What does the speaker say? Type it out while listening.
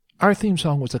Our theme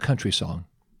song was a country song.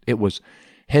 It was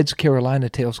Heads Carolina,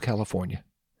 Tails California.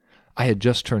 I had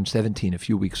just turned 17 a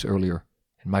few weeks earlier,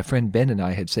 and my friend Ben and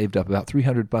I had saved up about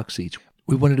 $300 each.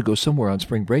 We wanted to go somewhere on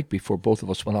spring break before both of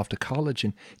us went off to college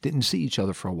and didn't see each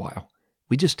other for a while.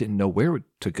 We just didn't know where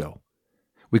to go.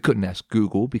 We couldn't ask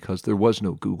Google because there was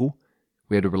no Google.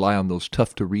 We had to rely on those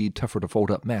tough-to-read,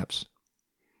 tougher-to-fold-up maps.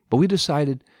 But we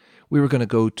decided we were going to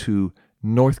go to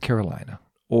North Carolina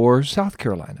or South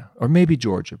Carolina or maybe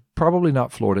Georgia, probably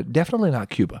not Florida, definitely not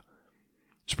Cuba.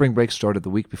 Spring break started the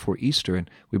week before Easter, and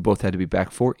we both had to be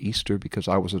back for Easter because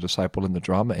I was a disciple in the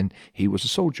drama and he was a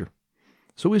soldier.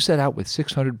 So we set out with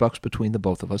 $600 between the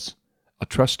both of us, a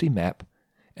trusty map,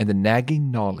 and the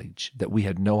nagging knowledge that we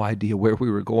had no idea where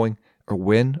we were going or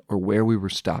when or where we were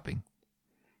stopping.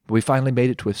 But we finally made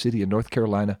it to a city in North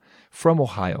Carolina from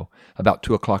Ohio about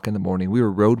 2 o'clock in the morning. We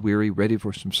were road-weary, ready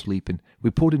for some sleep, and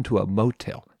we pulled into a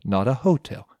motel, not a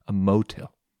hotel, a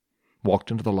motel.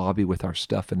 Walked into the lobby with our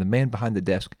stuff, and the man behind the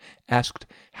desk asked,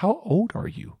 "How old are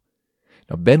you?"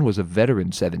 Now, Ben was a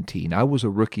veteran 17. I was a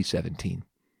rookie 17.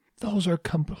 Those are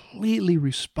completely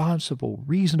responsible,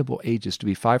 reasonable ages to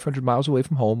be 500 miles away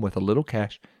from home with a little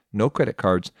cash, no credit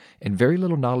cards, and very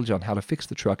little knowledge on how to fix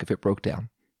the truck if it broke down.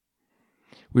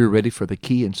 We were ready for the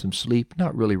key and some sleep,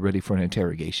 not really ready for an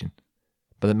interrogation.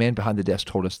 But the man behind the desk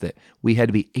told us that we had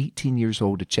to be 18 years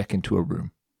old to check into a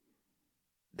room.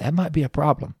 That might be a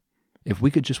problem. If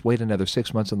we could just wait another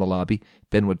 6 months in the lobby,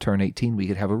 Ben would turn 18, we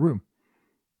could have a room.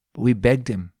 But we begged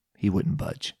him, he wouldn't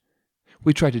budge.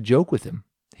 We tried to joke with him,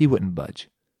 he wouldn't budge.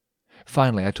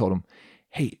 Finally, I told him,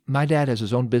 "Hey, my dad has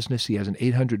his own business, he has an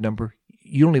 800 number.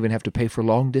 You don't even have to pay for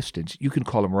long distance. You can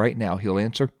call him right now. He'll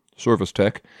answer, 'Service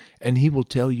tech,' and he will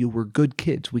tell you we're good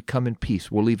kids. We come in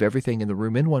peace. We'll leave everything in the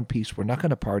room in one piece. We're not going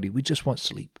to party. We just want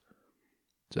sleep."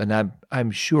 And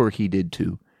I'm sure he did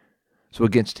too. So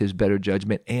against his better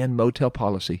judgment and motel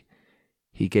policy,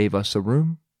 he gave us a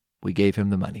room, we gave him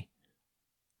the money.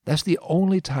 That's the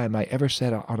only time I ever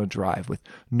sat out on a drive with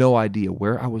no idea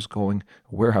where I was going,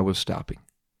 where I was stopping.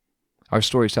 Our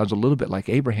story sounds a little bit like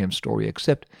Abraham's story,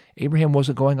 except Abraham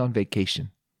wasn't going on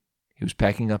vacation. He was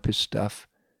packing up his stuff,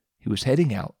 he was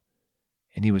heading out,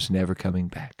 and he was never coming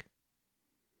back.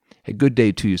 A good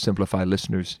day to you, Simplify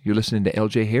listeners. You're listening to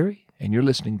L.J. Harry, and you're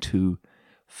listening to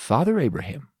Father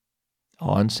Abraham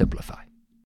on Simplify.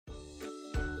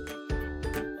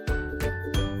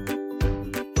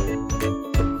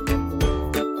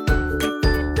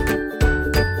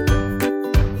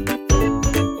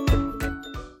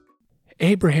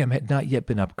 Abraham had not yet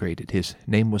been upgraded. His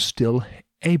name was still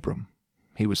Abram.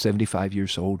 He was 75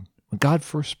 years old when God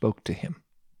first spoke to him.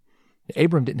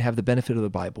 Abram didn't have the benefit of the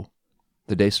Bible.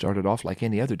 The day started off like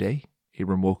any other day.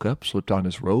 Abram woke up, slipped on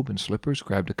his robe and slippers,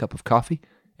 grabbed a cup of coffee,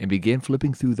 and began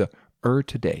flipping through the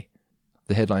Today.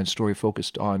 The headline story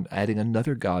focused on adding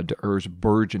another god to Ur's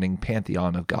burgeoning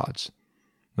pantheon of gods.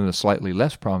 And the slightly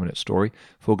less prominent story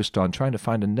focused on trying to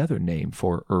find another name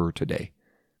for Today.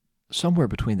 Somewhere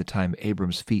between the time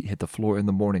Abram's feet hit the floor in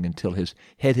the morning until his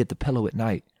head hit the pillow at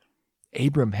night,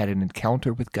 Abram had an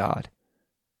encounter with God.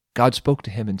 God spoke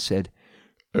to him and said,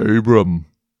 "Abram."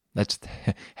 That's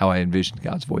how I envisioned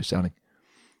God's voice sounding.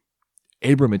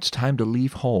 "Abram, it's time to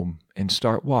leave home and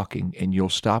start walking, and you'll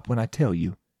stop when I tell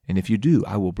you. And if you do,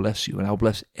 I will bless you, and I'll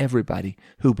bless everybody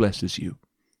who blesses you."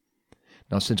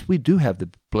 Now, since we do have the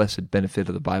blessed benefit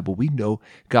of the Bible, we know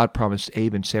God promised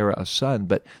Abe and Sarah a son,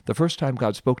 but the first time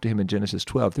God spoke to him in Genesis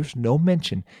 12, there's no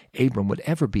mention Abram would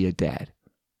ever be a dad.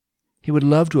 He would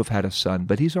love to have had a son,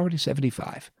 but he's already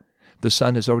 75. The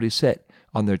sun is already set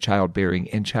on their childbearing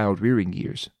and child-rearing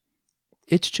years.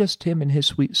 It's just him and his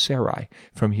sweet Sarai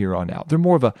from here on out. They're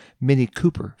more of a Mini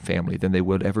Cooper family than they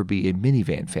would ever be a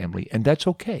minivan family, and that's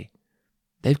okay.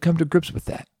 They've come to grips with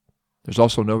that. There's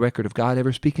also no record of God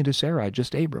ever speaking to Sarai,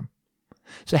 just Abram.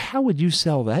 So how would you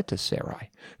sell that to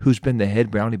Sarai, who's been the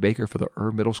head brownie baker for the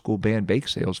Middle School Band bake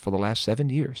sales for the last 7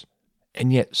 years?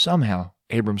 And yet somehow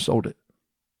Abram sold it.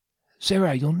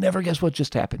 "Sarai, you'll never guess what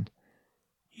just happened."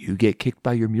 "You get kicked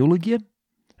by your mule again?"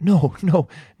 No,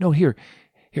 here,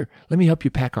 let me help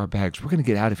you pack our bags. We're going to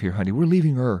get out of here, honey. We're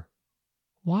leaving Ur."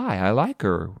 "Why? I like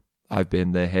Ur. I've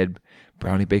been the head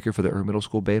brownie baker for the Middle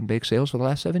School Band bake sales for the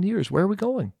last 7 years. Where are we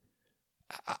going?"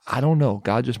 I don't know.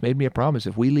 God just made me a promise.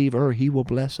 If we leave Ur, he will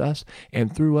bless us,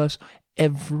 and through us,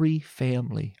 every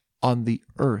family on the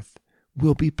earth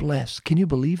will be blessed. Can you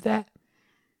believe that?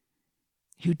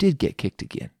 You did get kicked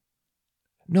again.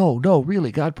 No,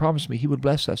 really, God promised me he would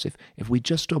bless us if we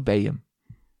just obey him.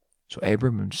 So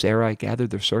Abram and Sarai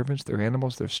gathered their servants, their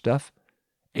animals, their stuff,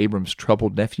 Abram's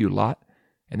troubled nephew Lot,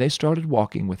 and they started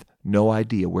walking with no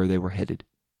idea where they were headed.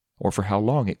 or for how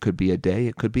long. It could be a day,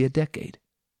 it could be a decade.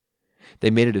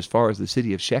 They made it as far as the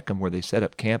city of Shechem, where they set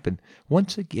up camp, and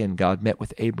once again God met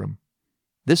with Abram.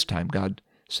 This time God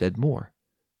said more.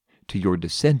 To your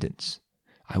descendants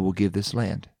I will give this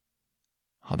land.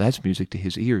 Oh, that's music to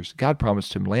his ears. God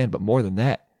promised him land, but more than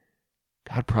that,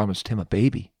 God promised him a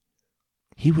baby.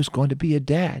 He was going to be a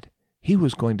dad. He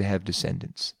was going to have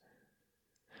descendants.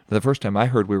 For the first time I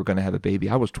heard we were going to have a baby,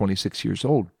 I was 26 years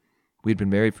old. We'd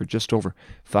been married for just over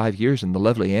 5 years, and the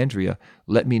lovely Andrea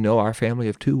let me know our family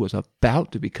of 2 was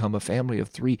about to become a family of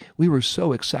 3. We were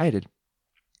so excited.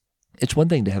 It's one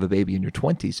thing to have a baby in your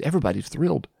 20s. Everybody's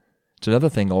thrilled. It's another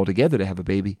thing altogether to have a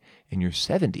baby in your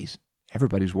 70s.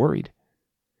 Everybody's worried.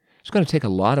 It's going to take a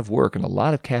lot of work and a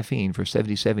lot of caffeine for a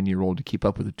 77-year-old to keep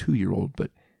up with a 2-year-old, but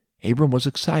Abram was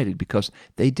excited because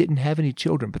they didn't have any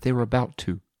children, but they were about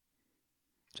to.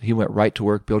 So he went right to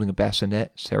work building a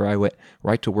bassinet. Sarai went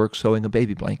right to work sewing a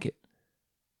baby blanket.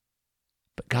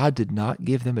 But God did not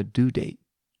give them a due date.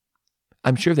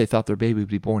 I'm sure they thought their baby would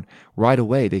be born right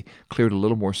away. They cleared a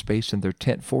little more space in their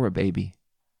tent for a baby.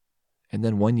 And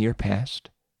then 1 year passed,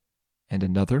 and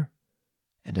another,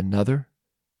 and another,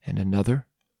 and another.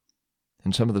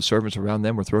 And some of the servants around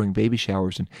them were throwing baby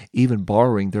showers and even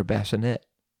borrowing their bassinet.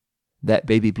 That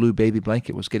baby blue baby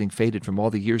blanket was getting faded from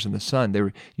all the years in the sun. They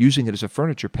were using it as a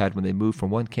furniture pad when they moved from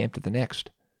one camp to the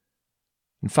next.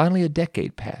 And finally a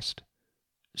decade passed.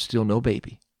 Still no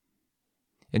baby.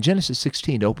 And Genesis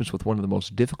 16 opens with one of the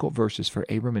most difficult verses for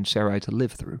Abram and Sarai to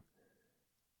live through.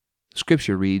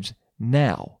 Scripture reads,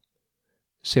 Now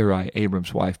Sarai,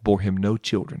 Abram's wife, bore him no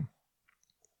children.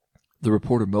 The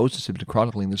reporter Moses had been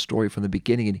chronicling the story from the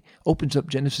beginning, and he opens up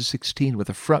Genesis 16 with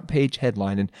a front page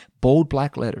headline in bold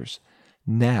black letters,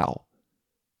 Now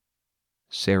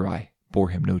Sarai bore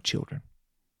him no children.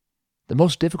 The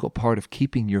most difficult part of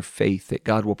keeping your faith that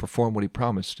God will perform what he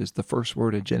promised is the first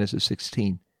word in Genesis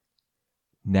 16,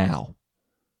 now.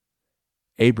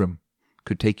 Abram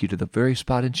could take you to the very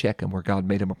spot in Shechem where God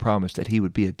made him a promise that he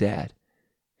would be a dad.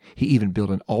 He even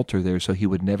built an altar there so he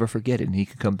would never forget it and he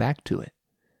could come back to it.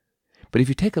 But if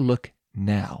you take a look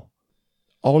now,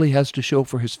 all he has to show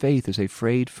for his faith is a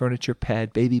frayed furniture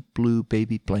pad, baby blue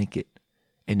baby blanket,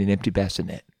 and an empty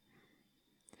bassinet.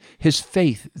 His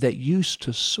faith that used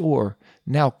to soar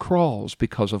now crawls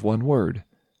because of one word,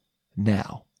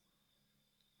 now.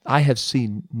 I have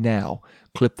seen now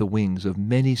clip the wings of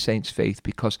many saints' faith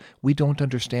because we don't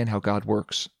understand how God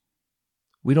works.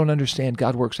 We don't understand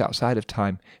God works outside of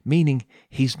time, meaning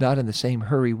he's not in the same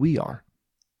hurry we are.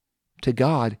 To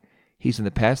God, he's in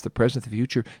the past, the present, the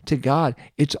future. To God,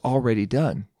 it's already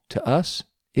done. To us,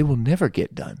 it will never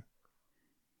get done.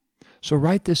 So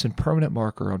write this in permanent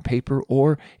marker on paper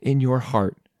or in your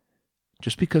heart.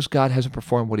 Just because God hasn't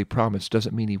performed what he promised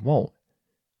doesn't mean he won't.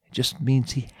 It just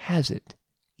means he hasn't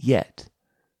yet,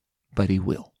 but he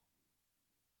will.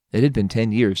 It had been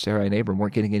 10 years. Sarah and Abram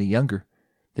weren't getting any younger.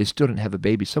 They still didn't have a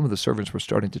baby. Some of the servants were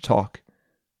starting to talk.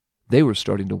 They were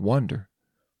starting to wonder.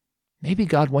 Maybe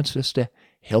God wants us to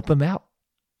help him out.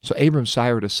 So Abram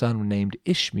sired a son named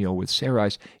Ishmael with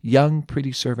Sarai's young,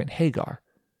 pretty servant Hagar.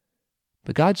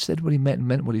 But God said what he meant and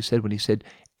meant what he said when he said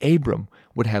Abram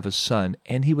would have a son,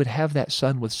 and he would have that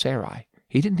son with Sarai.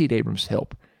 He didn't need Abram's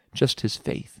help, just his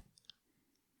faith.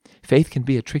 Faith can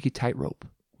be a tricky tightrope.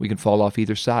 We can fall off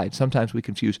either side. Sometimes we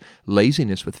confuse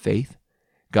laziness with faith.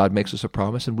 God makes us a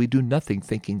promise, and we do nothing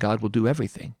thinking God will do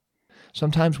everything.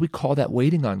 Sometimes we call that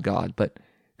waiting on God, but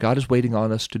God is waiting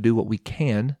on us to do what we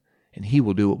can, and he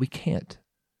will do what we can't.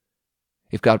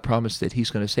 If God promised that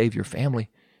he's going to save your family,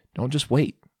 don't just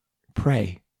wait.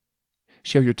 Pray.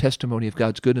 Share your testimony of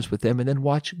God's goodness with them, and then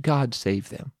watch God save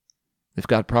them. If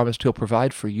God promised he'll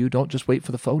provide for you, don't just wait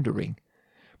for the phone to ring.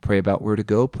 Pray about where to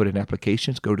go, put in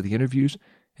applications, go to the interviews,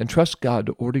 and trust God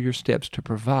to order your steps to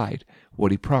provide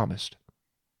what he promised.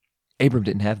 Abram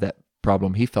didn't have that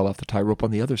problem. He fell off the tightrope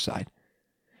on the other side.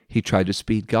 He tried to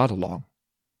speed God along.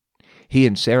 He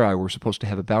and Sarai were supposed to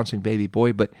have a bouncing baby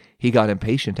boy, but he got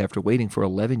impatient after waiting for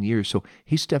 11 years, so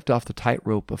he stepped off the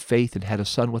tightrope of faith and had a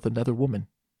son with another woman.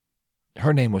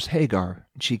 Her name was Hagar,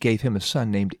 and she gave him a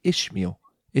son named Ishmael.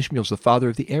 Ishmael's the father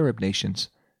of the Arab nations.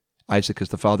 Isaac is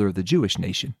the father of the Jewish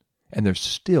nation, and they're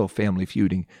still family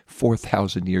feuding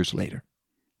 4,000 years later.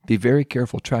 Be very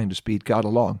careful trying to speed God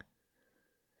along.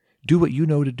 Do what you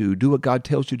know to do. Do what God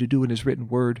tells you to do in his written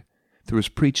word, through his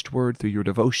preached word, through your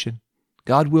devotion.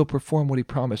 God will perform what he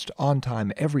promised on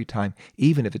time, every time,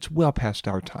 even if it's well past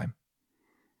our time.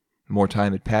 More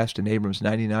time had passed, and Abram's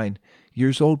 99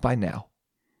 years old by now.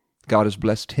 God has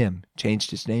blessed him,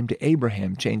 changed his name to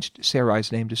Abraham, changed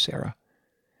Sarai's name to Sarah.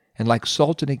 And like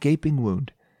salt in a gaping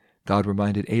wound, God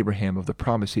reminded Abraham of the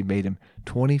promise he made him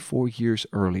 24 years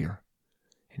earlier.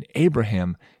 And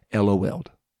Abraham LOL'd.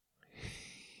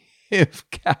 You've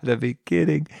got to be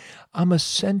kidding. I'm a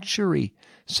century.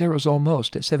 Sarah's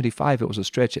almost. At 75, it was a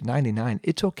stretch. At 99,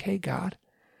 it's okay, God.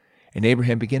 And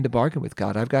Abraham began to bargain with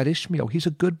God. I've got Ishmael. He's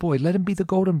a good boy. Let him be the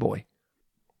golden boy.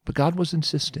 But God was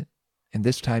insistent. And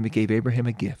this time he gave Abraham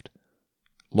a gift.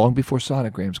 Long before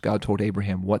sonograms, God told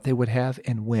Abraham what they would have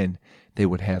and when they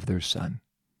would have their son.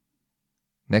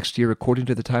 Next year, according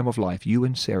to the time of life, you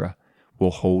and Sarah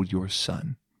will hold your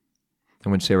son.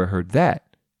 And when Sarah heard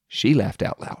that, she laughed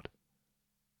out loud.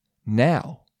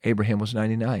 Now, Abraham was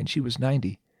 99, she was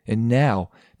 90, and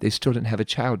now they still didn't have a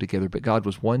child together, but God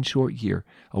was one short year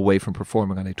away from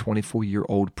performing on a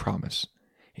 24-year-old promise.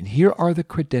 And here are the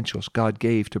credentials God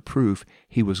gave to prove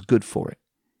he was good for it.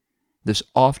 This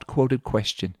oft-quoted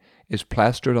question is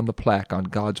plastered on the plaque on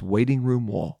God's waiting room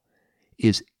wall.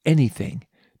 Is anything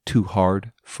too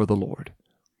hard for the Lord?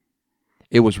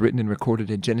 It was written and recorded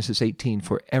in Genesis 18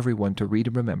 for everyone to read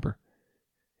and remember.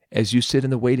 As you sit in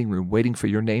the waiting room waiting for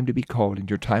your name to be called in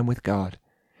your time with God,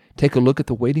 take a look at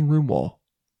the waiting room wall.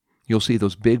 You'll see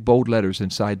those big bold letters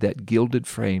inside that gilded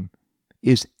frame.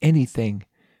 Is anything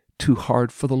too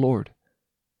hard for the Lord?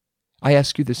 I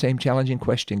ask you the same challenging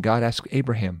question God asked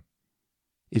Abraham.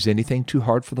 Is anything too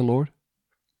hard for the Lord?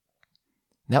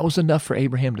 That was enough for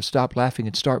Abraham to stop laughing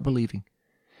and start believing.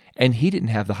 And he didn't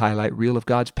have the highlight reel of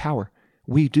God's power.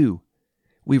 We do.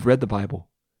 We've read the Bible.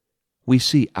 We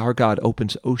see our God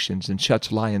opens oceans and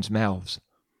shuts lions' mouths.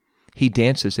 He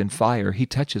dances in fire. He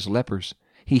touches lepers.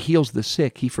 He heals the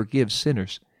sick. He forgives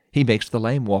sinners. He makes the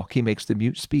lame walk. He makes the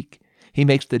mute speak. He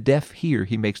makes the deaf hear.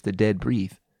 He makes the dead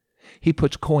breathe. He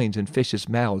puts coins in fishes'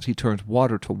 mouths. He turns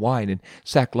water to wine and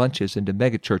sack lunches into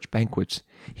megachurch banquets.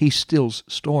 He stills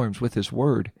storms with his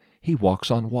word. He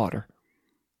walks on water.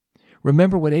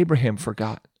 Remember what Abraham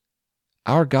forgot.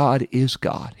 Our God is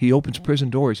God. He opens prison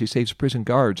doors. He saves prison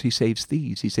guards. He saves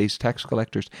thieves. He saves tax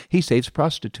collectors. He saves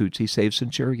prostitutes. He saves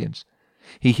centurions.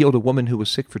 He healed a woman who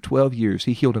was sick for 12 years.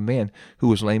 He healed a man who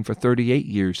was lame for 38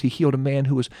 years. He healed a man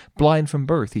who was blind from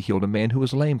birth. He healed a man who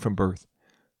was lame from birth.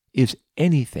 Is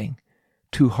anything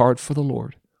too hard for the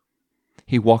Lord?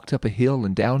 He walked up a hill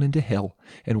and down into hell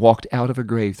and walked out of a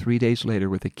grave 3 days later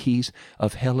with the keys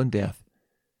of hell and death.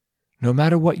 No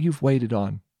matter what you've waited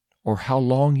on or how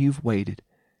long you've waited,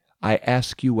 I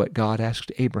ask you what God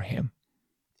asked Abraham.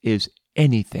 Is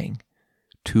anything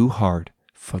too hard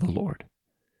for the Lord?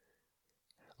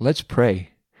 Let's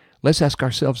pray. Let's ask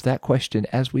ourselves that question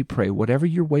as we pray. Whatever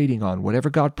you're waiting on, whatever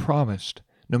God promised,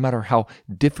 no matter how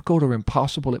difficult or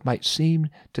impossible it might seem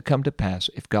to come to pass,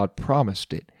 if God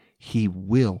promised it, He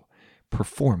will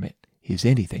perform it. Is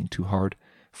anything too hard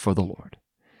for the Lord?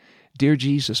 Dear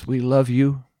Jesus, we love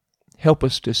you. Help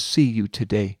us to see you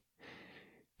today.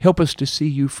 Help us to see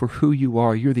you for who you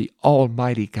are. You're the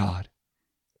Almighty God.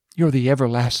 You're the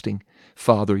everlasting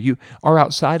Father. You are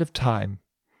outside of time.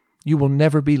 You will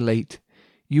never be late.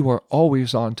 You are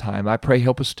always on time. I pray,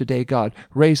 help us today, God.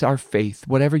 Raise our faith.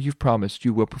 Whatever you've promised,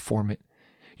 you will perform it.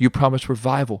 You promised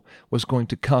revival was going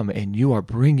to come, and you are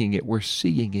bringing it. We're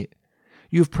seeing it.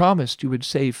 You've promised you would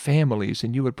save families,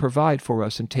 and you would provide for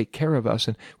us and take care of us,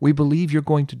 and we believe you're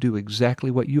going to do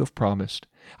exactly what you have promised.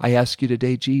 I ask you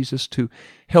today, Jesus, to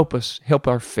help us, help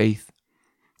our faith.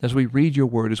 As we read your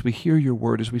word, as we hear your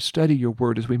word, as we study your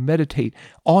word, as we meditate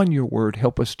on your word,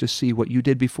 help us to see what you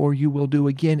did before, you will do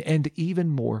again, and even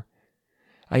more.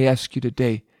 I ask you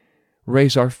today,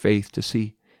 raise our faith to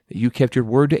see that you kept your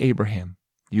word to Abraham.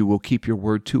 You will keep your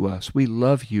word to us. We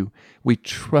love you. We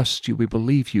trust you. We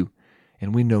believe you.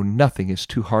 And we know nothing is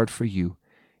too hard for you.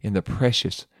 In the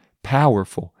precious,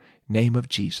 powerful name of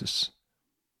Jesus.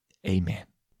 Amen.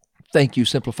 Thank you,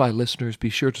 Simplify listeners. Be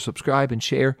sure to subscribe and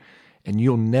share, and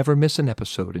you'll never miss an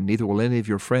episode, and neither will any of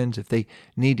your friends. If they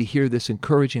need to hear this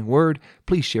encouraging word,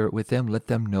 please share it with them. Let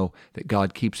them know that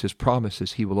God keeps His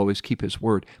promises. He will always keep His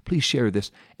word. Please share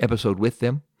this episode with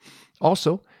them.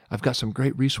 Also, I've got some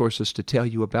great resources to tell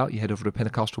you about. You head over to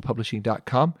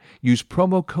PentecostalPublishing.com. Use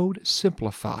promo code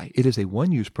SIMPLIFY. It is a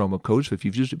one-use promo code, so if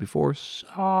you've used it before,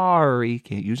 sorry,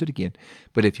 can't use it again.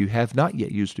 But if you have not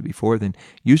yet used it before, then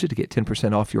use it to get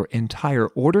 10% off your entire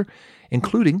order,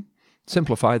 including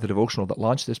Simplify, the devotional that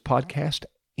launched this podcast,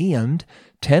 and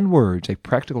 10 Words, a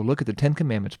practical look at the 10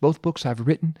 Commandments. Both books I've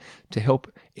written to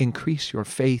help increase your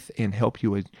faith and help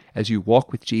you as you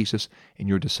walk with Jesus in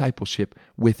your discipleship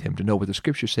with Him, to know what the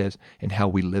Scripture says and how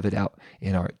we live it out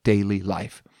in our daily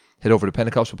life. Head over to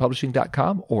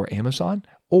PentecostalPublishing.com or Amazon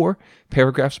or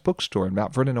Paragraphs Bookstore in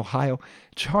Mount Vernon, Ohio.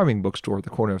 Charming bookstore at the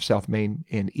corner of South Main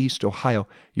and East Ohio.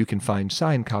 You can find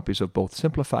signed copies of both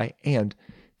Simplify and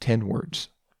 10 words.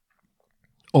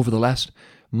 Over the last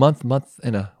month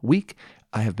and a week,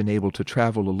 I have been able to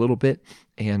travel a little bit,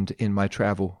 and in my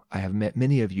travel, I have met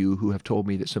many of you who have told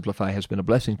me that Simplify has been a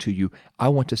blessing to you. I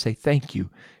want to say thank you.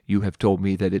 You have told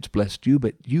me that it's blessed you,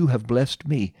 but you have blessed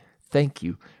me. Thank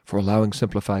you for allowing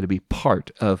Simplify to be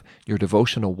part of your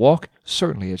devotional walk.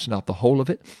 Certainly it's not the whole of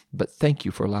it, but thank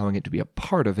you for allowing it to be a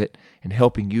part of it and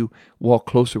helping you walk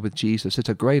closer with Jesus. It's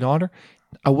a great honor.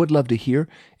 I would love to hear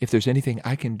if there's anything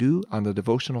I can do on the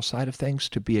devotional side of things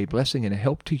to be a blessing and a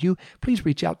help to you. Please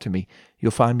reach out to me.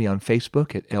 You'll find me on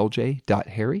Facebook at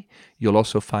lj.harry. You'll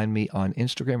also find me on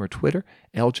Instagram or Twitter,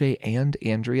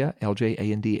 LJ&Andrea,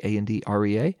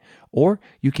 LJANDANDREA, or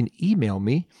you can email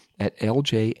me at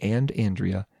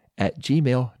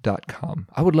ljandandrea@gmail.com.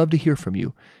 I would love to hear from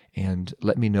you, and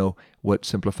let me know what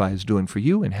Simplify is doing for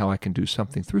you and how I can do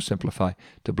something through Simplify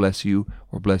to bless you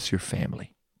or bless your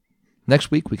family.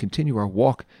 Next week, we continue our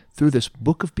walk through this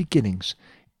book of beginnings.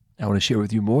 I want to share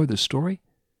with you more of this story.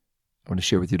 I want to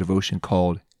share with you a devotion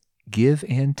called Give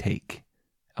and Take.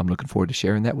 I'm looking forward to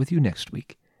sharing that with you next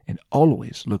week, and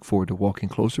always look forward to walking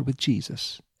closer with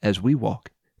Jesus as we walk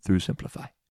through Simplify.